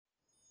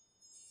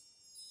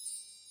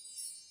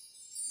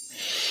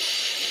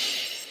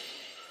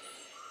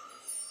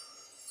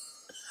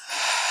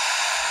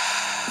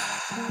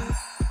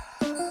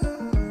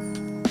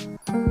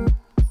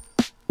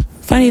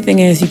Funny thing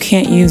is, you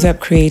can't use up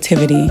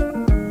creativity.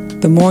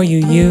 The more you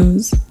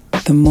use,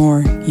 the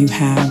more you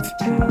have.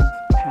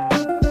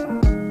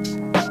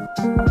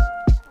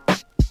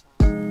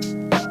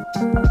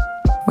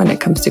 When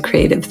it comes to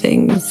creative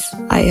things,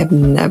 I have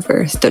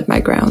never stood my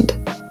ground.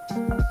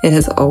 It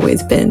has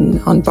always been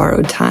on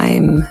borrowed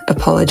time,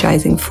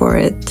 apologizing for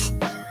it.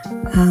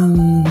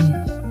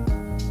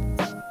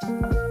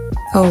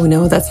 Oh,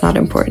 no, that's not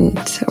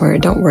important, or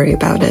don't worry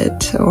about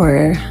it,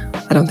 or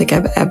I don't think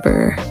I've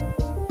ever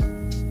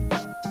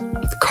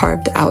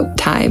carved out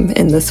time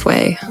in this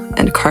way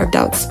and carved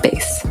out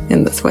space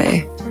in this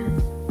way.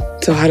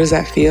 So how does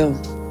that feel?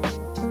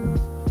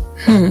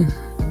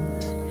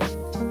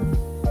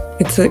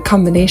 It's a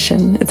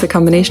combination. It's a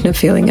combination of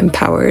feeling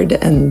empowered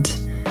and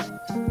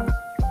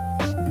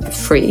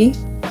free.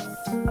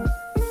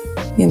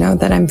 You know,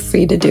 that I'm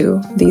free to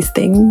do these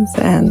things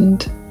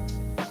and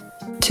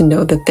to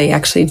know that they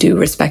actually do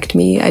respect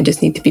me. I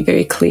just need to be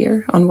very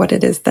clear on what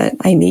it is that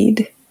I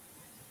need.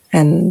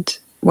 And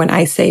when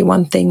I say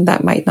one thing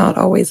that might not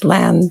always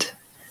land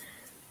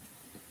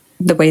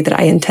the way that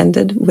I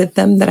intended with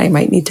them, that I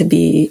might need to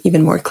be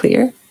even more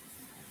clear.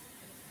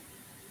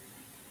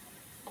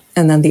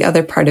 And then the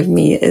other part of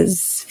me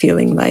is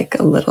feeling like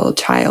a little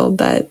child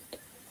that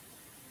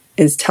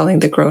is telling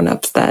the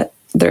grown-ups that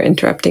they're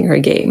interrupting her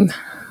game,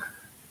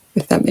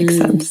 if that makes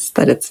sense.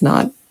 That it's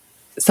not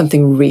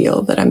something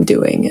real that I'm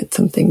doing. It's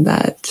something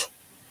that,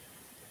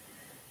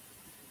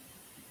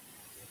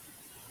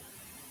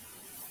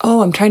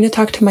 I'm trying to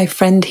talk to my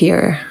friend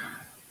here,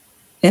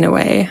 in a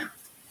way.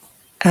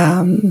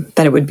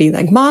 That it would be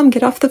like, Mom,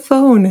 get off the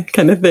phone,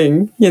 kind of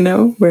thing, you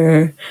know,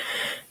 where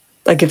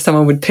like if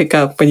someone would pick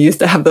up, when you used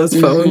to have those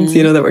phones,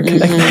 you know, that were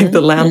connected, like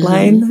the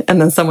landline,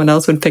 and then someone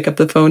else would pick up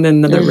the phone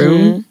in another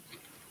room.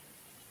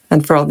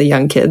 And for all the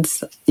young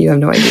kids, you have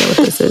no idea what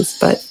this is,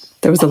 but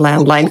there was a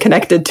landline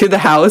connected to the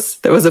house.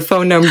 There was a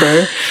phone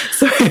number.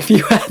 So if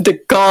you had to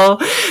call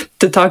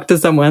to talk to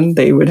someone,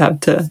 they would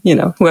have to, you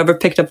know, whoever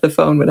picked up the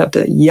phone would have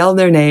to yell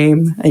their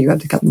name and you have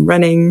to come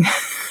running.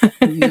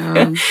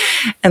 Yeah.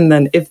 And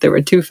then if there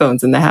were two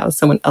phones in the house,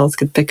 someone else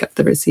could pick up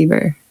the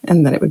receiver.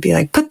 And then it would be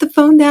like, put the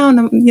phone down.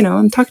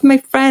 I'm talking to my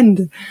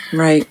friend.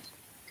 Right.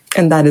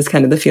 And that is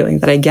kind of the feeling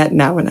that I get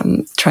now when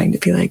I'm trying to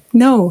be like,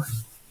 no,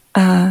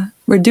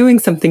 we're doing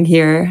something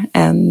here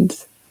and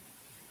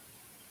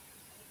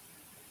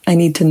I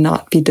need to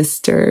not be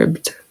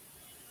disturbed,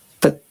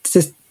 but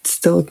just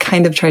still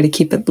kind of try to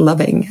keep it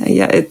loving.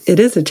 Yeah, it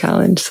is a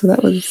challenge. So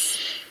that was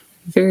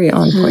very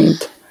on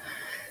point.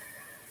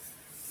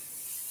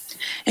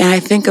 And I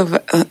think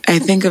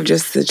of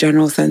just the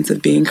general sense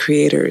of being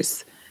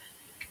creators.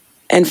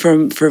 And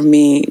for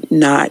me,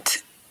 not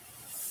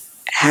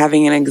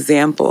having an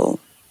example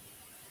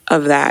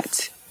of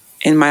that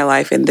in my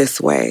life in this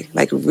way,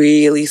 like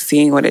really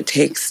seeing what it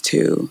takes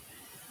to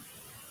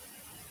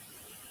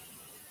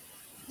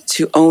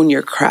own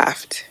your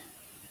craft.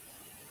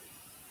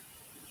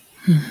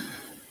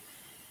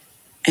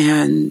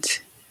 And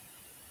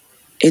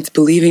it's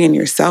believing in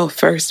yourself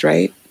first,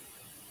 right?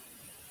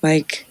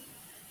 Like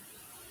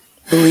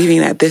believing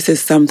that this is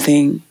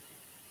something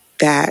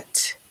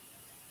that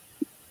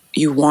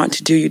you want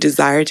to do, you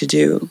desire to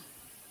do,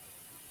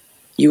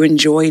 you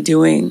enjoy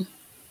doing,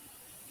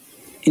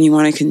 and you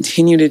want to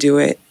continue to do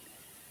it.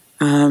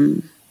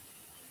 And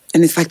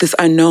it's like this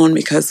unknown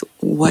because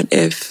what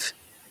if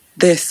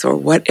this or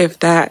what if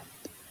that?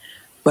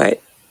 But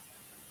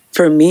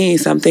for me,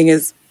 something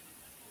is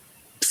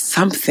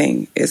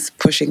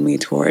pushing me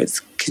towards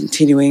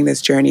continuing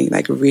this journey,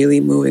 like really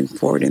moving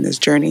forward in this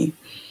journey.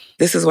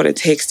 This is what it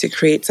takes to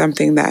create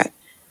something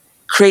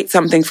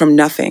from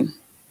nothing.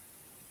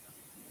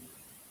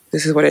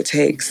 This is what it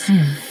takes.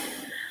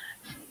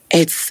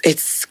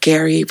 It's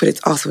scary, but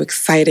it's also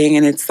exciting.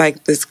 And it's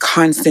like this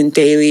constant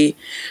daily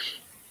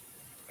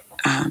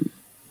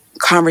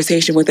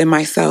conversation within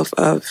myself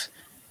of,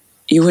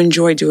 you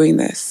enjoy doing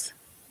this,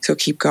 so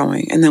keep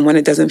going. And then when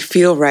it doesn't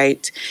feel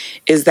right,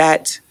 is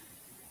that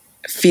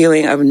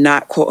feeling of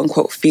not quote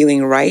unquote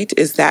feeling right?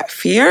 Is that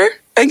fear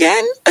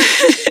again?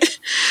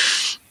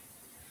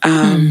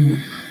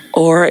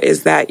 Or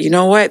is that, you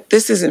know what,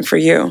 this isn't for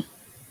you?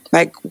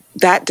 Like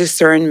that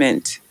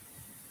discernment,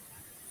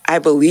 I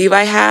believe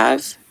I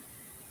have.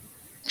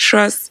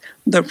 Trust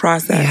the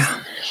process.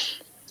 Yeah.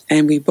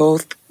 And we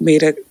both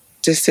made a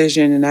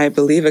decision, and I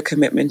believe a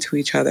commitment to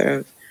each other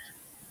of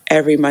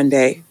every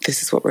Monday,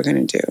 this is what we're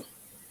going to do.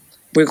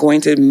 We're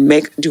going to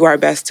do our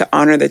best to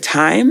honor the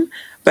time,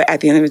 but at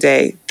the end of the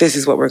day, this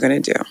is what we're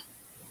going to do.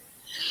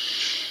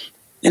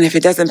 And if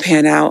it doesn't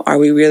pan out, are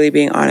we really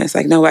being honest?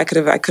 Like, no, I could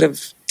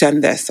have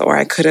done this, or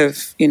I could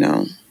have,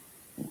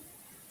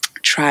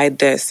 tried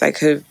this. I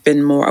could have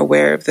been more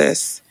aware of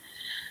this.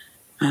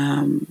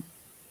 And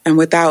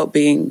without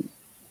being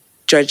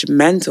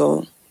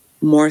judgmental,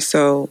 more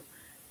so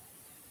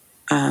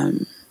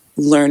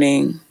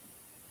learning,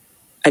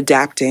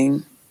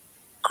 adapting,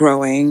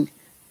 growing,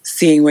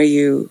 seeing where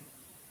you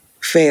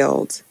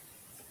failed,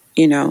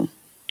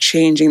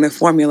 changing the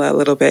formula a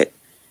little bit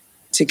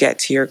to get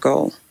to your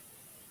goal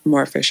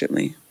more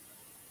efficiently.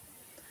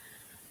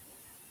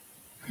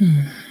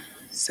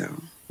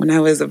 So when I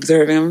was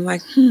observing, I'm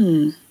like,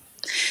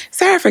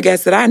 Sarah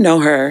forgets that I know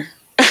her.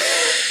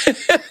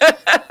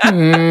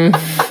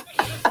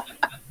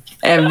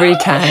 Every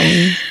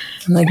time.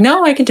 I'm like,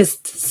 no, I can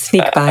just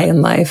sneak by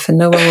in life and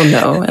no one will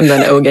know. And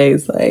then Oge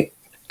is like,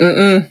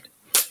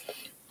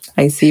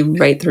 I see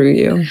right through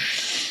you,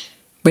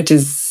 which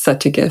is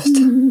such a gift.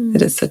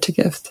 It is such a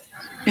gift.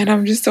 And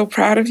I'm just so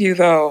proud of you,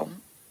 though.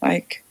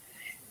 Like,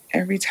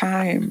 every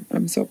time,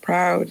 I'm so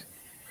proud.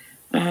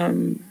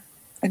 I'm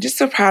just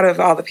so proud of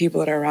all the people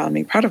that are around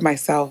me, proud of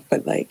myself,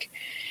 but like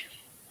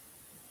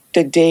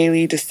the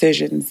daily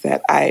decisions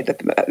that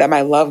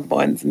my loved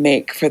ones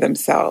make for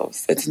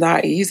themselves. It's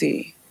not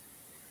easy.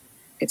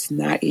 It's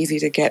not easy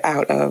to get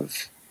out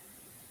of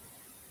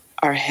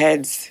our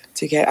heads,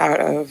 to get out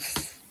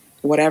of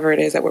whatever it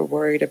is that we're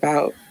worried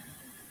about,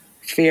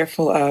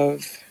 fearful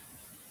of,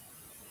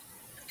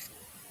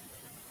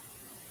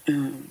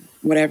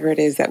 whatever it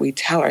is that we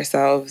tell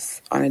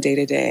ourselves on a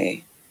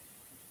day-to-day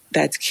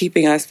that's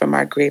keeping us from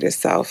our greatest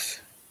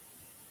self.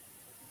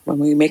 When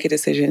we make a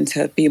decision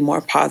to be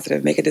more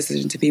positive, make a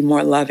decision to be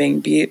more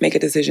loving, make a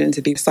decision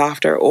to be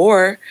softer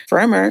or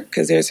firmer,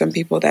 because there's some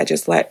people that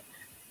just let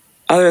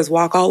others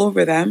walk all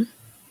over them.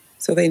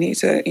 So they need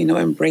to,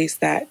 embrace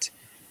that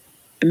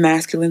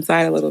masculine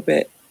side a little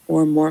bit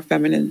or more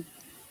feminine.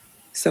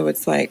 So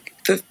it's like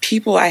the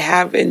people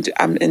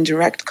I'm in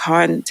direct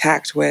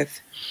contact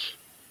with,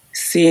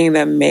 seeing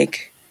them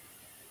make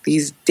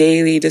these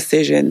daily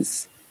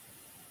decisions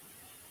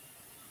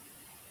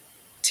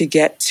to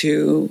get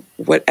to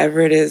whatever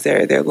it is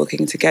they're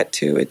looking to get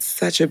to. It's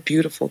such a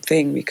beautiful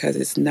thing because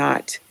it's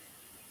not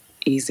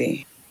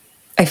easy.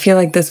 I feel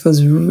like this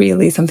was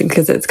really something,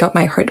 because it's got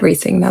my heart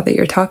racing now that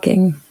you're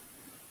talking,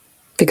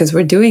 because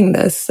we're doing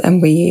this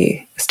and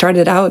we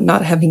started out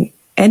not having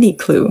any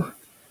clue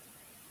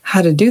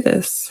how to do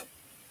this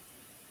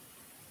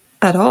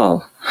at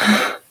all.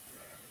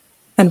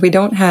 And we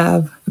don't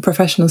have a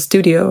professional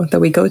studio that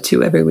we go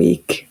to every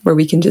week where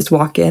we can just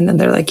walk in and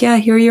they're like, yeah,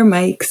 here are your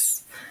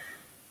mics.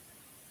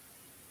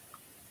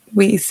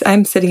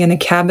 I'm sitting in a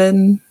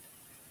cabin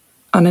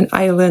on an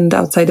island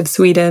outside of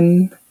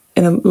Sweden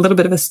in a little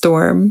bit of a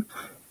storm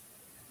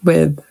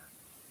with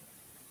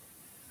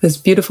this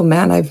beautiful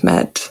man I've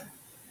met,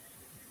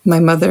 my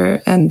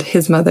mother and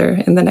his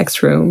mother in the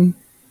next room.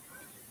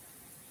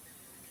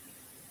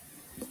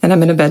 And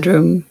I'm in a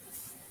bedroom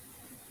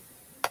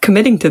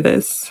committing to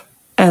this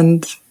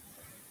and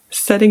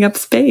setting up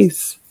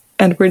space.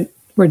 And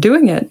we're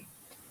doing it.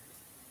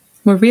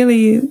 We're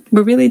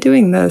really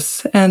doing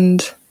this.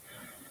 And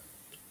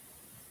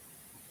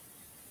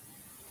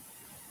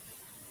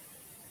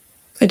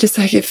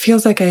it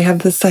feels like I have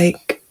this,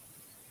 like,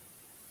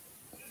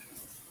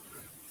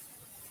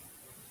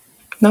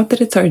 not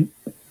that it's our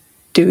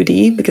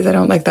duty, because I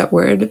don't like that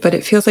word, but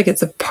it feels like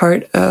it's a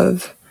part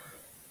of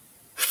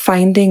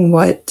finding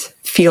what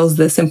feels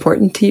this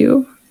important to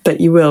you, that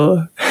you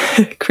will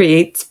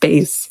create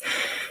space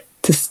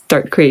to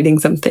start creating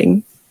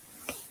something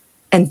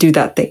and do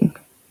that thing.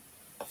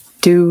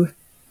 Do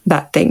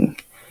that thing.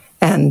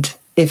 And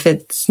if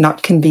it's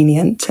not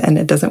convenient and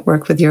it doesn't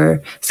work with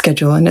your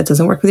schedule and it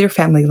doesn't work with your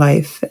family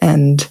life,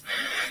 and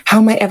how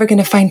am I ever going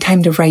to find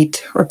time to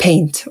write or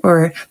paint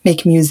or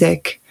make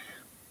music?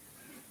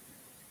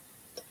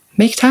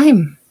 Make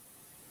time.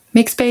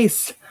 Make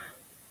space.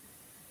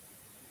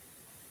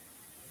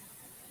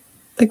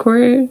 Like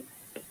we're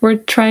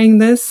trying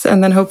this,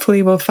 and then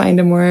hopefully we'll find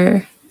a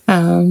more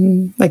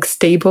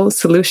stable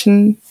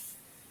solution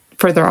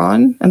further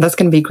on, and that's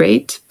going to be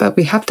great, but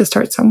we have to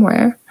start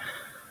somewhere.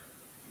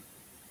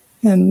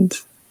 And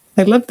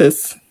I love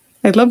this.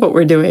 I love what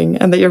we're doing,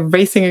 and that you're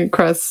racing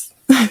across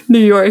New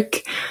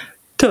York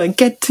to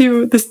get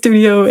to the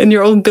studio in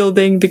your old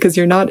building, because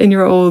you're not in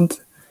your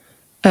old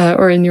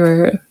or in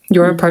your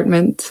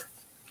apartment.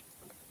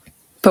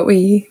 But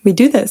we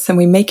do this and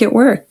we make it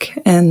work,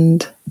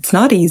 and it's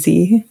not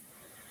easy.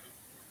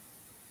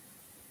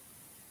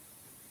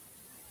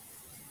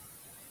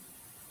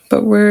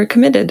 But we're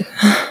committed.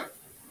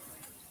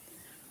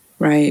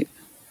 Right.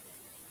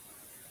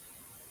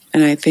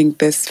 And I think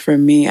this, for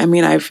me, I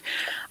mean, I've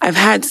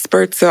had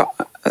spurts of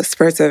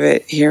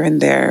it here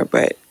and there,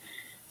 but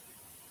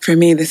for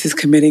me, this is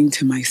committing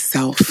to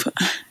myself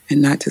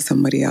and not to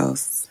somebody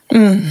else.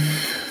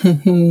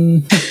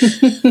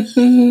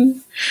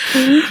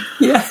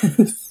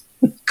 Yes.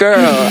 Girl,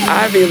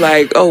 I'd be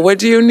like, oh, what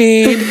do you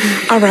need?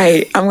 All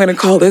right, I'm going to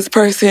call this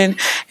person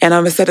and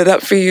I'm going to set it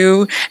up for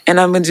you and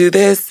I'm going to do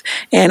this.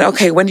 And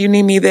okay, when do you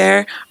need me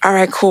there? All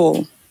right,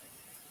 cool.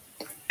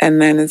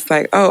 And then it's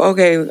like, oh,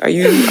 okay, are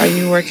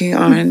you working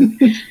on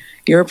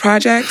your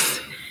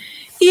projects?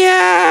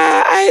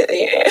 Yeah,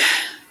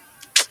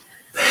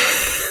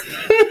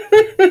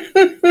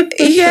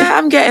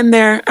 I'm getting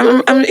there.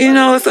 I'm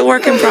it's a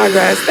work in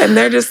progress. And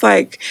they're just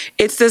like,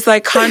 it's this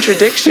like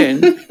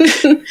contradiction.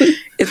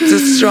 It's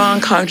this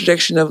strong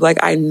contradiction of like,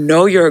 I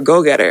know you're a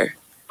go-getter.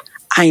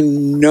 I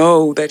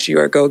know that you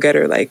are a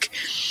go-getter. Like,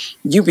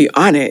 you be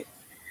on it.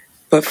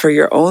 But for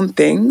your own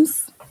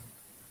things,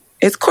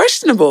 it's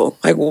questionable.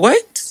 Like,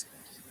 what?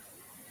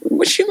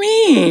 what you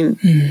mean?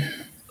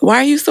 Why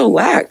are you so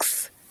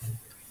lax?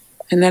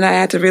 And then I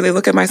had to really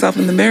look at myself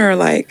in the mirror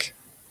like,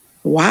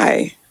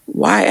 why?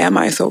 Why am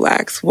I so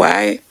lax?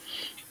 Why?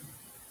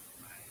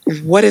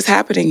 What is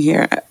happening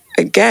here?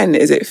 Again,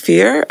 is it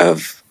fear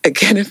of,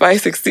 again, if I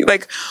succeed?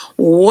 Like,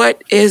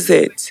 what is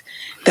it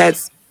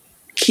that's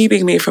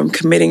keeping me from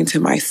committing to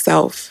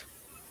myself?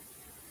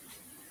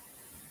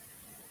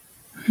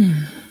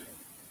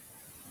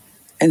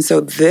 And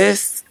so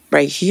this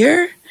right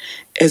here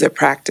is a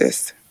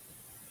practice.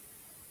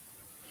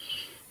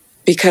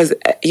 Because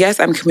yes,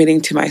 I'm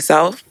committing to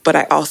myself, but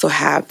I also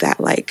have that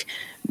like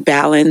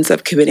balance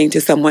of committing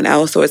to someone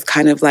else. So it's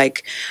kind of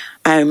like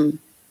I'm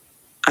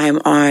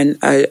on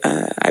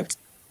I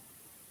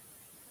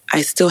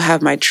still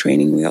have my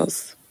training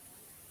wheels.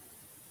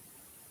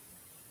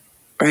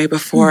 Right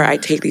before I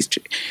take these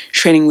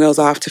training wheels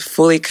off to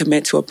fully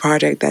commit to a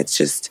project that's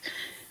just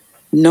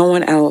no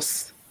one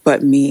else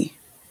but me.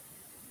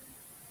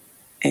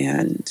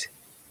 And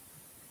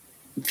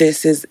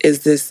this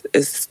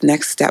is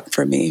next step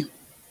for me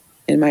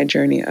in my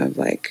journey of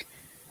like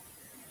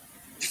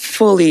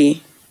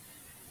fully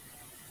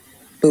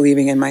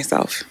believing in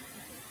myself.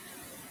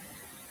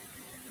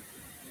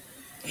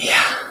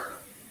 Yeah.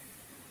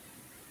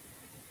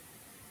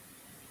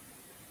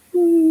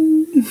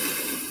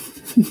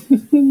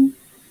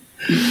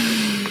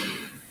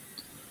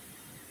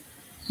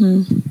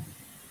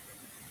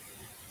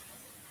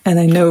 And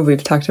I know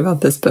we've talked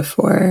about this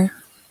before,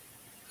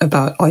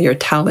 about all your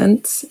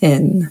talents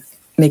in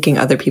making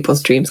other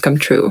people's dreams come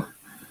true.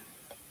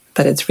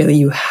 But it's really,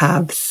 you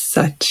have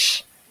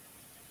such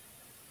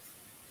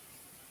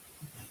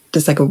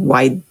just like a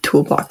wide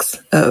toolbox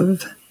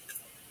of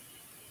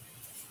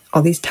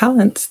all these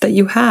talents that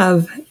you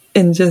have.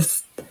 And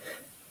just,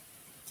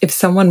 if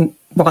someone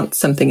wants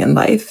something in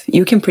life,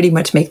 you can pretty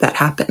much make that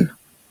happen.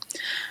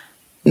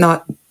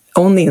 Not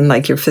only in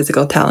like your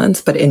physical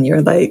talents, but in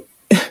your like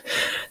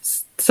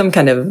some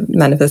kind of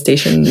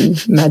manifestation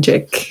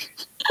magic,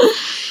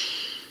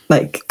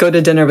 like go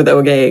to dinner with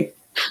Oge,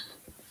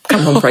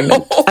 come home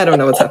pregnant. I don't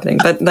know what's happening,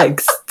 but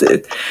like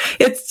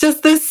it's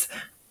just this,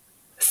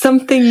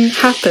 something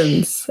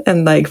happens,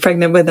 and like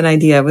pregnant with an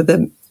idea, with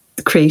a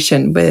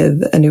creation,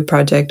 with a new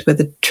project, with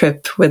a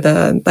trip, with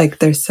a, like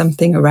there's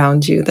something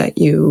around you that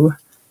you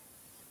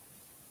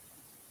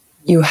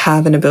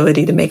have an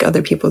ability to make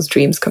other people's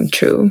dreams come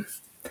true.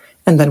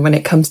 And then when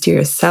it comes to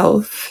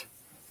yourself,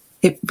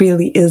 it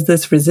really is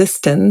this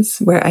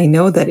resistance where I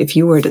know that if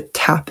you were to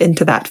tap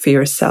into that for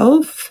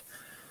yourself,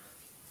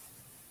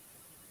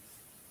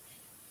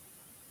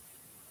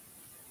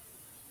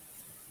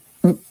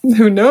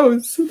 who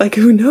knows? Like,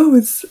 who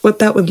knows what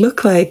that would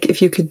look like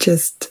if you could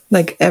just,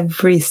 like,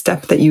 every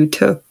step that you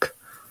took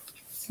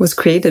was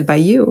created by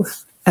you,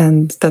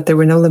 and that there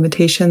were no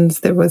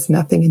limitations, there was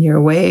nothing in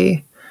your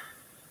way.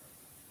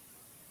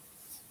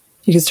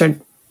 You could start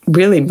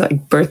really,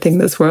 like, birthing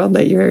this world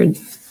that you're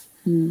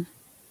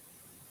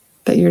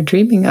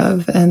dreaming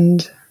of,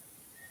 and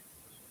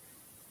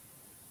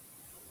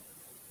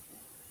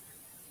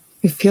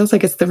it feels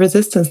like it's the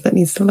resistance that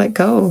needs to let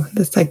go.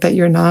 It's like that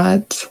you're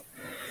not,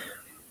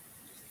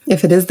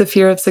 if it is the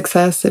fear of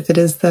success, if it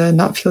is the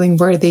not feeling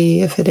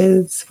worthy, if it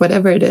is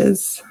whatever it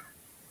is,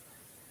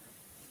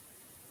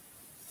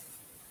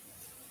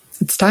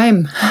 it's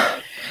time.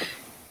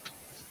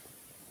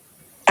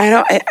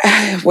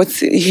 What's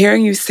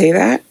hearing you say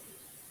that,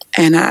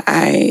 and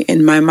I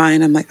in my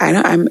mind, I'm like,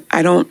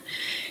 I don't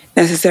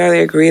necessarily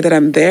agree that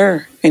I'm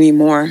there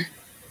anymore.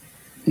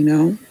 You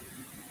know,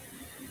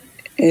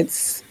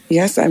 it's,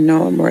 yes, I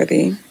know I'm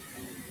worthy.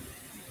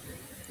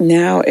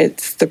 Now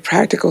it's the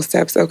practical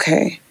steps.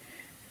 Okay,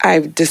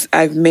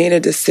 I've made a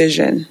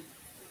decision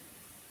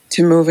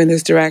to move in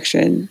this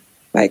direction.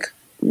 Like,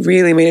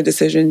 really made a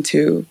decision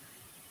to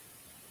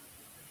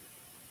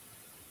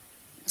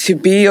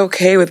be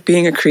okay with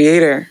being a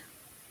creator.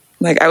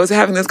 Like, I was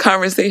having this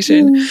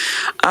conversation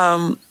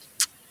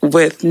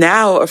with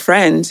now a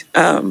friend,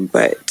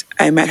 but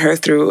I met her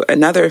through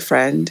another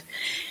friend,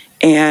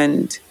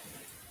 and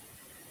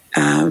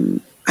I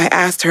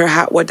asked her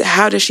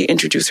how does she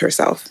introduce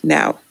herself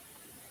now?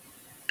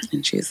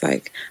 And she's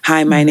like,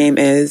 "Hi, my name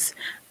is,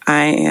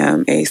 I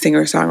am a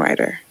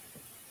singer-songwriter."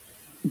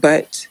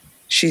 But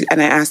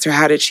and I asked her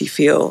how did she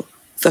feel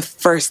the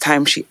first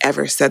time she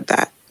ever said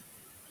that.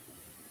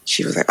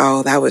 She was like,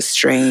 "Oh, that was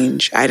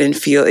strange.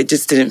 It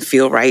just didn't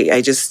feel right.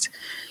 I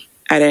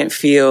didn't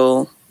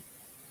feel,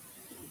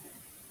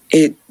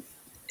 it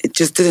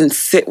just didn't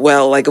sit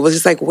well. Like, it was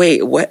just like,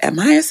 wait, what, am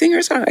I a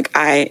singer-songwriter?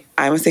 Like,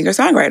 I'm a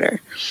singer-songwriter.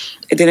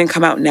 It didn't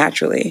come out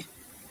naturally."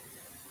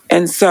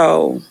 And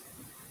so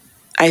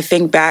I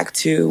think back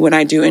to when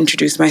I do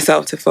introduce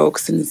myself to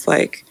folks, and it's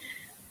like,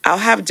 I'll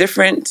have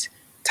different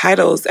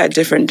titles at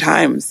different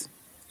times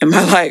in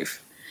my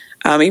life,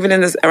 even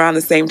around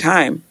the same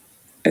time.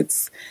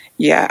 It's,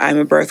 yeah, I'm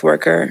a birth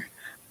worker,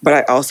 but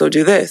I also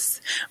do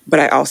this,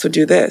 but I also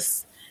do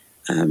this.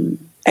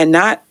 And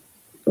not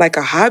like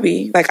a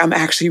hobby, like I'm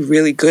actually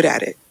really good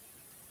at it.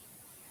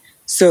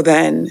 So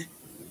then,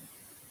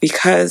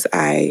 because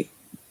I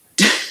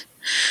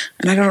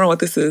and I don't know what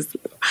this is,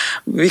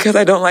 because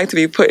I don't like to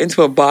be put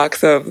into a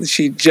box of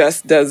she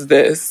just does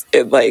this.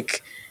 I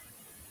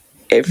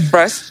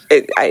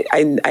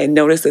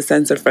notice a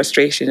sense of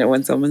frustration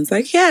when someone's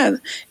like, yeah,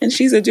 and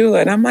she's a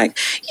doula. And I'm like,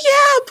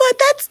 yeah, but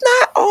that's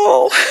not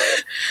all.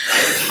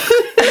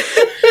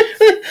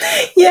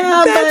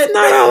 That's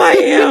not all I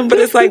am. But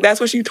it's like, that's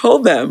what you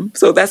told them.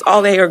 So that's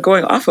all they are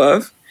going off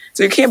of.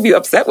 So you can't be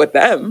upset with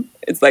them.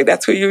 It's like,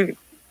 that's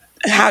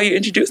how you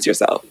introduce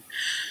yourself.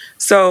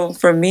 So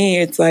for me,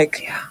 it's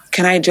like,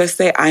 can I just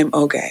say I'm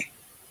okay?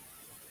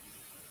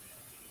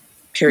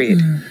 Period.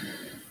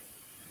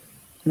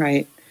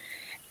 Right?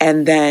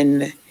 And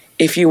then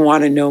if you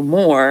want to know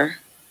more,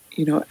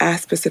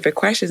 ask specific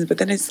questions. But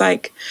then it's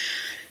like,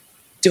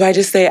 do I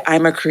just say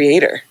I'm a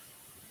creator?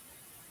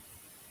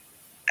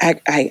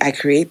 I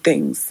create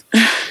things.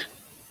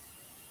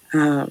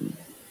 I'm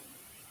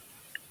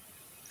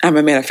a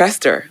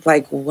manifester.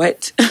 Like,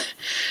 what?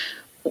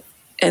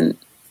 And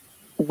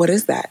what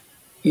is that?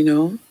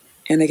 And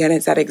again,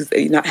 it's that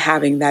not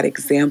having that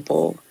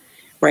example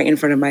right in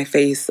front of my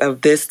face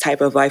of this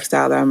type of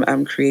lifestyle that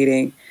I'm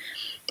creating.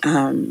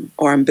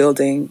 Or I'm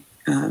building,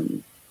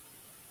 and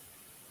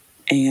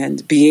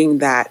being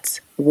that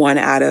one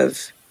out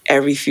of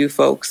every few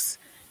folks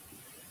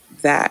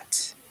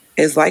that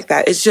is like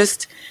that. It's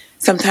just,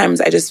 sometimes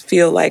I just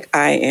feel like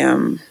I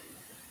am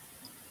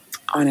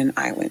on an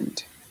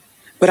island,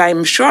 but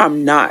I'm sure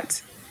I'm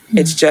not.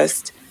 It's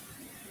just,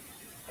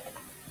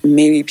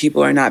 maybe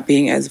people are not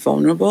being as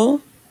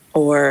vulnerable,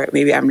 or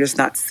maybe I'm just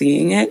not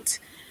seeing it.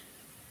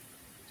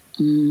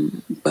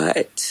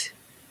 But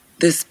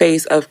the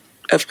space of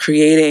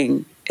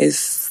creating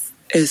is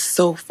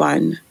so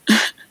fun.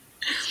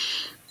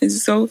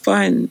 It's so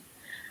fun.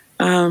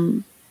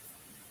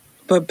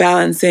 But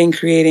balancing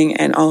creating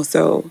and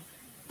also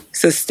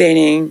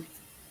sustaining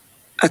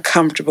a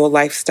comfortable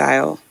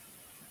lifestyle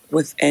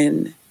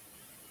within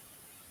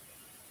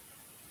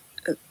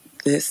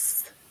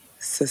this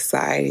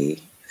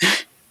society,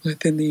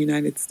 within the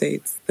United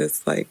States,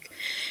 this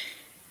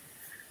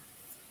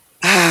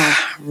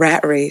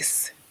rat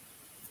race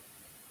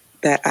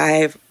that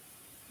I've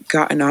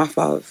gotten off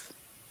of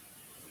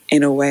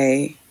in a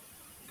way,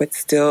 but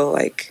still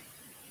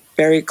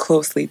very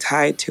closely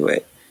tied to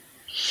it.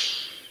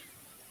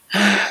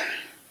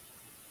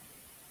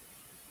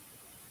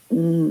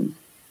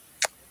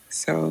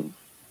 So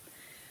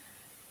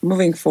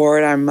moving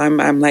forward,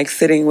 I'm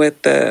sitting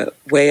with the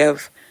way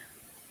of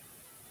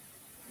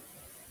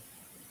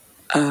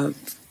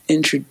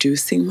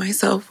introducing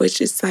myself,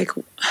 which is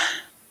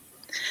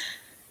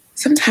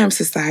sometimes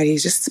society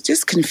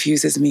just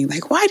confuses me.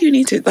 Why do you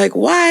need to,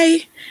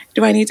 why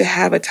do I need to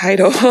have a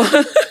title?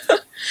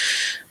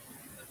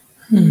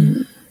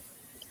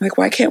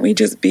 Why can't we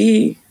just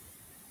be,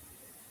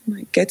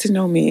 get to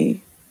know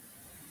me?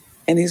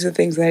 And these are the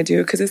things that I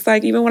do. Because it's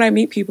even when I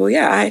meet people,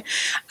 I'm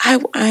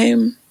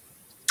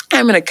an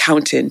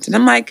accountant. And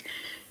I'm like,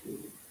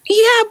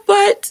 yeah,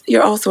 but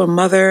you're also a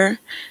mother.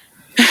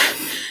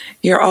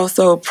 You're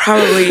also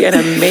probably an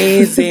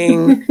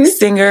amazing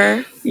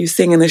singer. You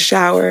sing in the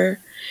shower.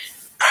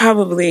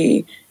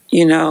 Probably,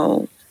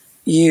 you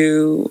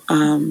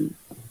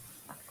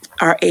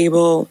are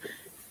able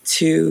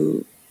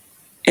to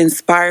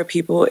inspire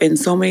people in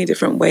so many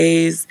different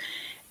ways.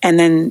 And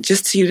then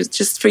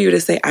just for you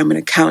to say, I'm an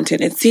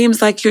accountant, it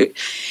seems like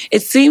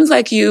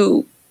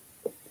you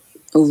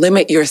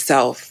limit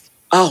yourself.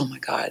 Oh my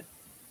God.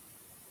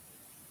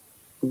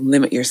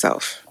 Limit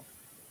yourself.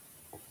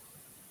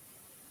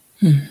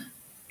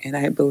 And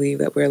I believe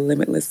that we're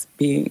limitless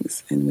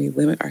beings and we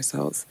limit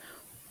ourselves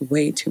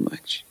way too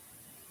much.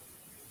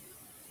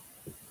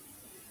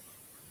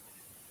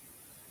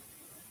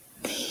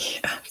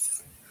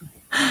 Yes.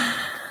 I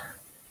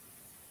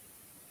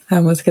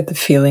almost get the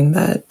feeling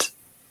that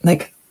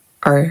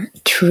our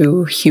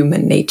true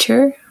human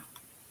nature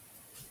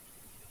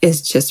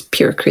is just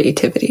pure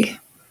creativity.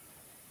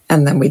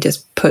 And then we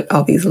just put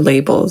all these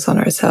labels on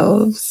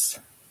ourselves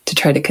to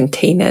try to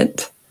contain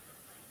it.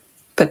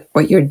 But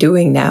what you're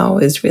doing now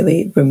is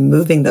really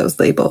removing those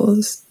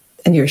labels,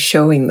 and you're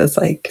showing this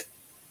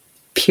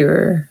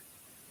pure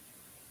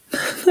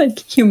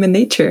human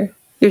nature.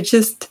 You're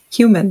just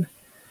human,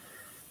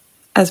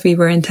 as we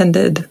were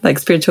intended,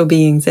 spiritual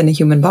beings in a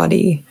human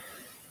body.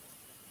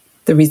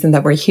 The reason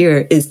that we're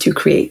here is to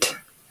create.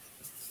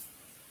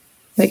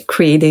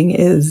 Creating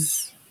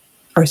is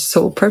our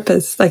sole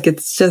purpose.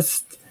 It's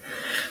just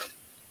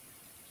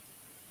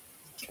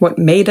what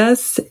made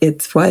us.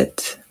 It's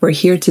what we're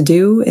here to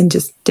do in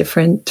just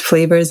different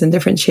flavors and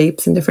different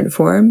shapes and different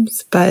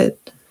forms. But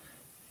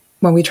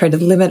when we try to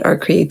limit our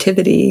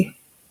creativity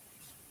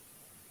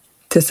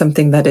to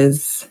something that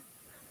is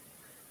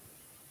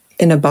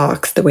in a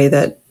box, the way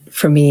that,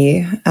 for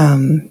me,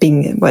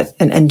 being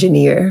an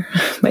engineer,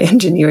 my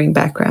engineering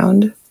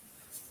background,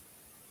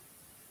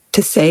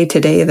 to say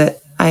today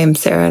that I am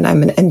Sarah and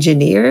I'm an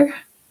engineer,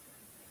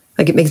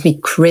 it makes me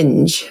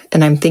cringe.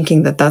 And I'm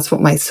thinking that that's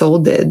what my soul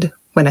did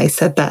when I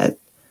said that,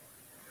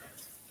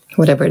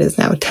 whatever it is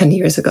now, 10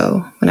 years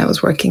ago when I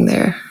was working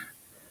there.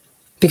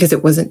 because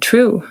it wasn't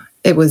true.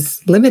 It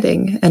was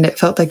limiting, and it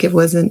felt like it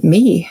wasn't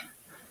me.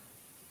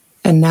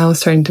 And now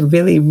starting to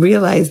really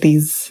realize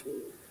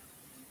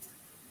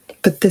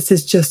but this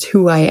is just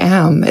who I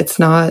am. It's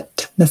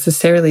not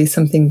necessarily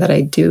something that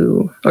I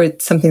do, or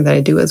it's something that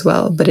I do as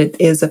well, but it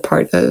is a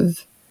part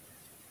of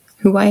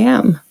who I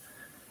am.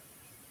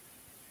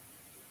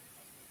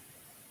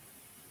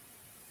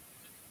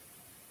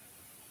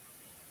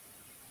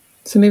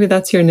 So maybe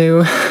that's your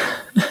new,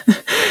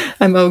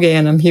 I'm Oge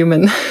and I'm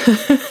human.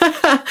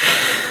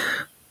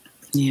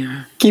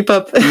 Yeah. Keep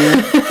up.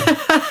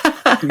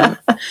 Yeah.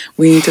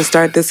 We need to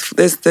start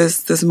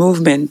this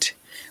movement.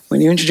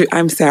 When you introduce,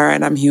 I'm Sarah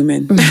and I'm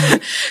human.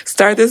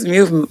 Start this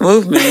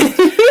movement.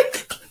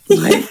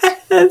 Like,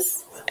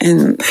 Yes.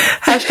 and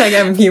Hashtag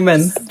I'm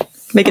human.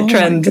 Make it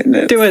trend.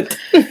 Do it.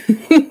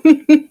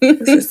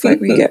 It's just like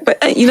we get.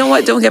 But you know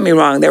what? Don't get me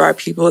wrong. There are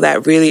people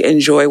that really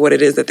enjoy what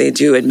it is that they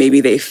do, and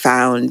maybe they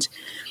found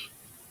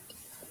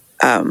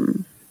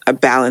a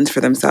balance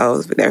for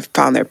themselves. They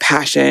found their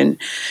passion,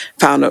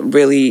 found what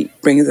really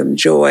brings them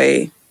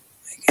joy,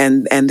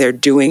 and they're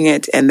doing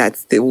it, and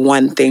that's the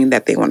one thing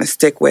that they want to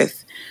stick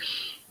with,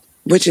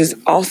 which is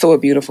also a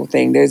beautiful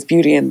thing. There's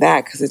beauty in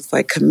that because it's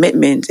like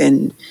commitment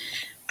and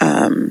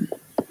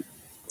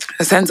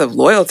a sense of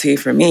loyalty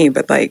for me,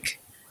 but like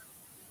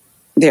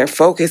they're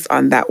focused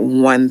on that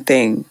one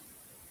thing,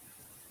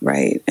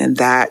 right? And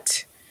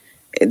that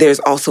there's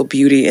also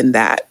beauty in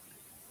that.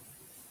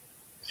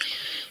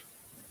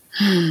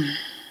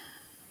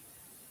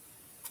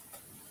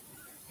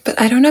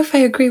 But I don't know if I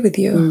agree with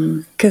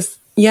you, because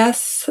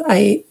yes,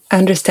 I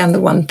understand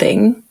the one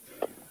thing,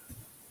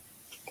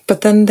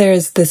 but then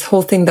there's this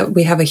whole thing that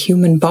we have a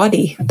human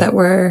body that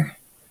we're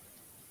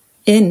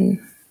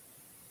in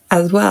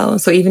as well.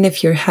 So even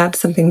if you have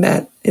something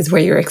that is where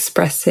you're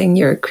expressing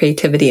your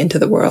creativity into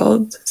the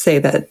world, say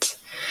that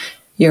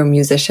you're a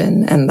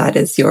musician and that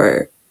is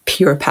your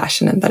pure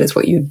passion and that is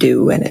what you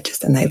do, and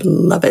I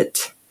love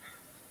it.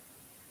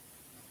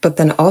 But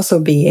then also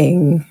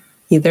being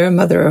either a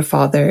mother or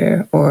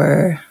father,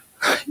 or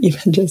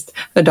even just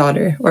a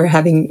daughter, or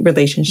having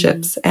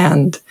relationships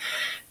and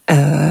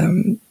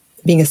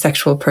being a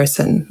sexual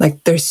person.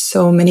 Like there's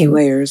so many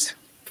Layers.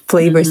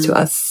 Flavors to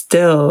us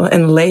still,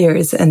 and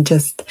layers, and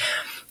just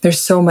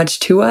there's so much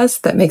to us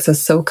that makes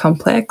us so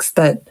complex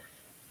that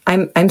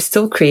I'm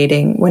still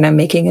creating when I'm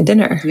making a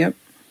dinner. Yep.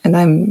 And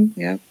I'm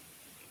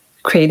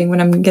creating when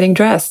I'm getting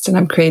dressed, and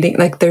I'm creating,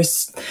 like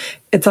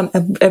it's on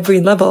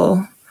every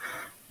level.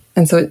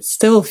 And so it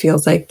still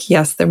feels like,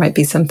 yes, there might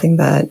be something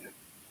that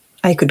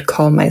I could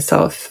call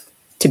myself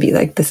to be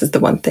like, this is the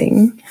one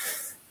thing.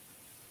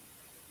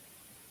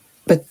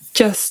 But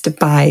just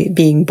by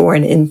being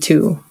born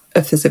into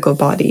a physical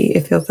body,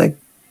 it feels like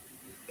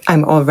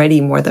I'm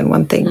already more than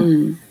one thing.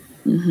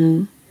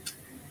 Mm-hmm.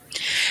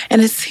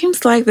 And it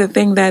seems like the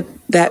thing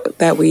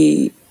that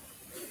we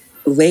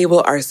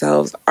label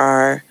ourselves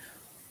are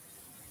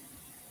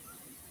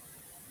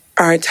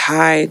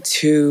tied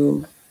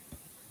to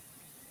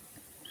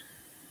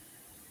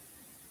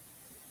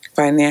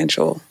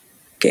financial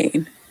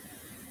gain.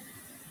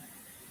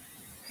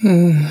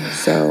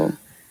 So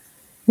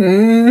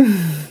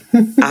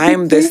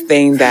I'm this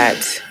thing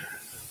that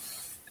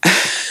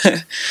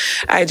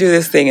I do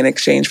this thing in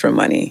exchange for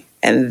money,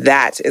 and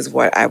that is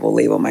what I will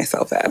label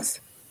myself as.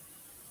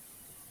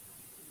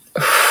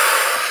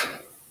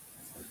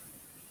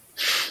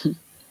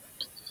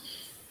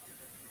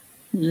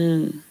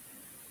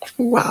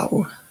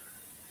 Wow.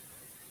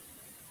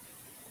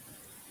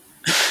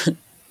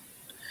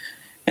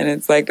 And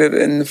it's like,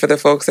 and for the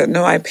folks that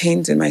know I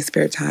paint in my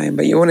spare time,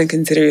 but you wouldn't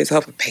consider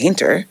yourself a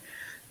painter.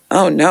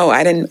 Oh no,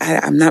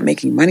 I'm not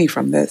making money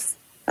from this.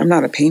 I'm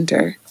not a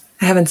painter.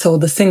 I haven't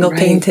sold a single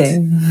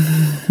painting.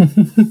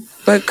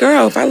 But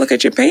girl, if I look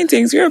at your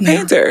paintings, you're a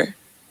painter.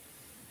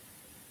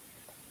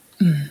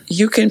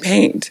 You can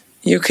paint.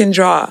 You can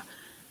draw.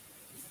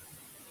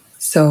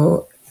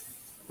 So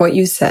what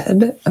you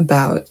said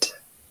about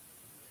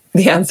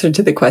the answer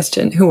to the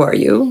question, who are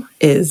you,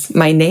 is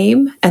my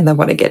name and then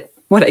what I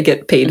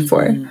get paid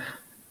for.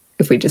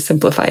 If we just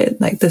simplify it,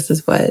 like this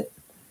is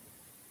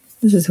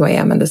who I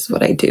am and this is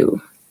what I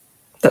do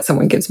that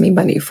someone gives me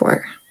money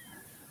for.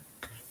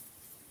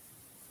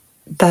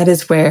 That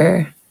is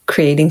where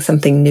creating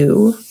something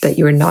new that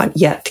you're not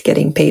yet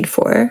getting paid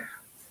for,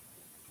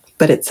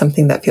 but it's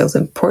something that feels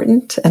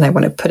important and I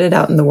want to put it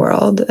out in the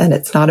world, and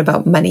it's not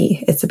about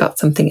money, it's about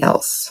something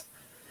else.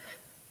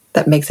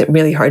 That makes it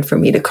really hard for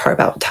me to carve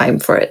out time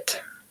for it,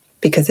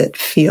 because it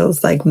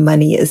feels like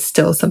money is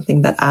still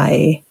something that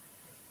I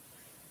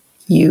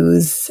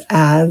use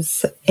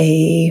as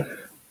a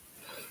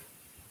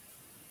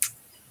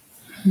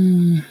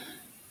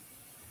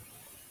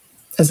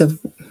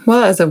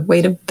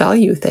way to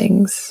value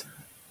things,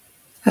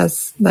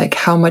 as like,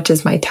 how much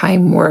is my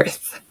time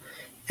worth?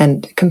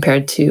 And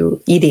compared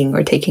to eating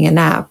or taking a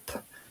nap,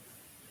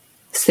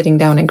 sitting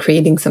down and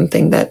creating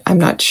something that I'm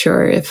not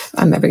sure if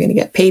I'm ever going to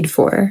get paid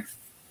for.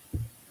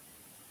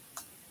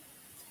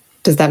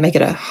 Does that make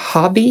it a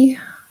hobby?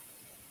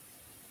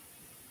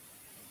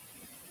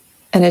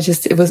 And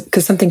it was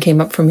because something came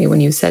up for me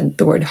when you said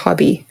the word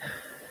hobby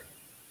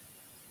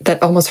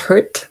that almost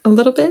hurt a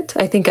little bit.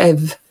 I think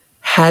I've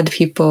had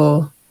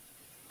people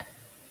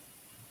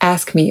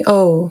ask me,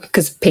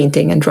 because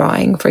painting and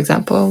drawing, for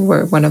example,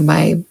 were one of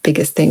my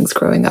biggest things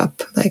growing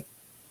up. Like,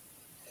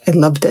 I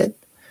loved it.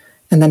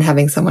 And then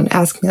having someone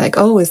ask me like,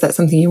 is that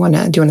something do you want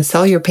to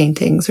sell your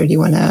paintings, or do you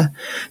want to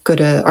go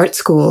to art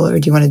school, or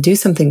do you want to do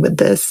something with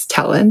this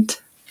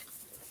talent?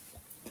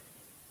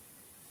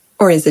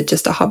 Or is it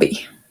just a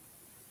hobby?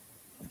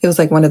 It was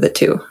like one of the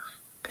two.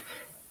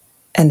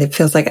 And it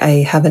feels like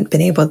I haven't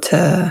been able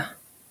to,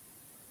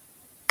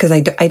 because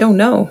I don't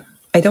know.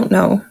 I don't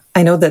know.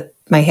 I know that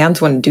my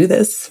hands want to do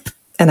this,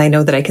 and I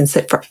know that I can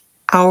sit for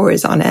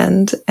hours on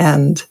end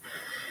and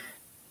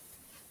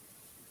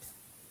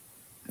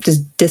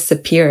just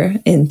disappear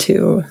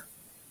into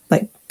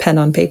like pen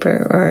on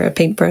paper or a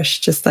paintbrush,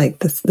 just like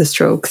the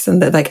strokes,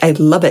 and that, like, I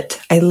love it.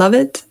 I love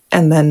it.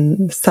 And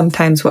then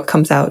sometimes what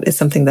comes out is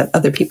something that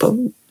other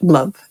people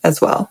love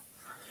as well.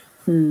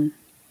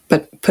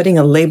 But putting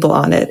a label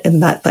on it in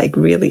that like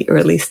really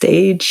early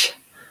stage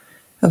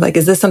of like,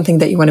 is this something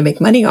that you want to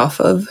make money off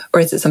of, or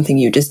is it something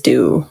you just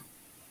do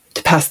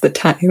to pass the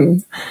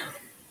time?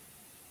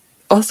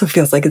 Also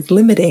feels like it's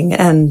limiting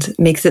and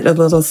makes it a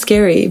little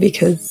scary,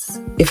 because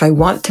if I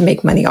want to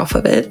make money off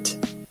of it,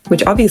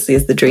 which obviously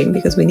is the dream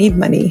because we need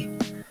money,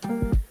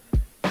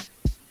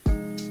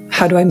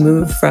 how do I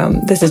move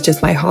from this is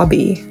just my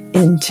hobby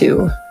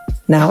into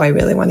now I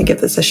really want to give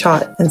this a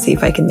shot and see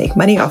if I can make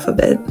money off of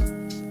it?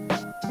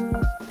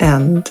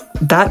 And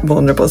that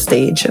vulnerable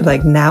stage of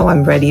like, now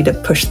I'm ready to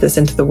push this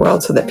into the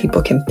world so that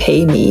people can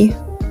pay me.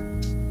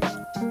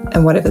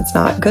 And what if it's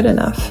not good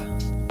enough?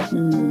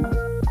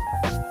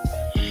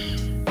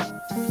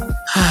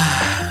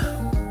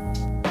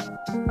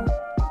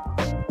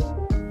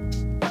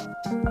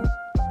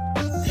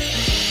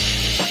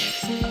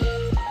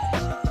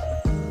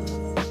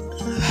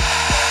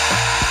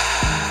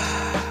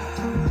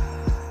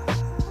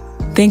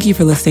 Thank you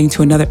for listening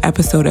to another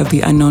episode of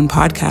The Unknown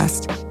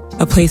Podcast,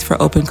 a place for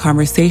open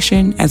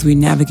conversation as we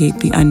navigate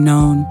the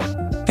unknown,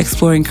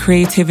 exploring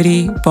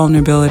creativity,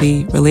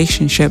 vulnerability,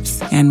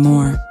 relationships, and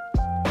more.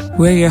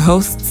 We're your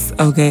hosts,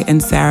 Oge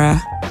and Sarah.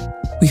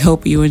 We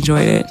hope you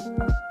enjoyed it.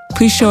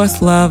 Please show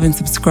us love and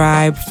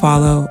subscribe,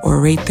 follow,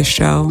 or rate the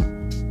show.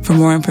 For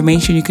more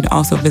information, you can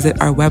also visit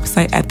our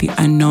website at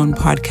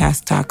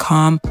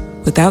theunknownpodcast.com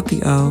without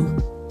the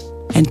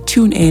O, and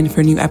tune in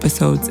for new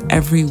episodes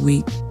every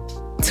week.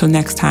 Till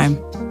next time,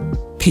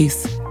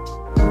 peace.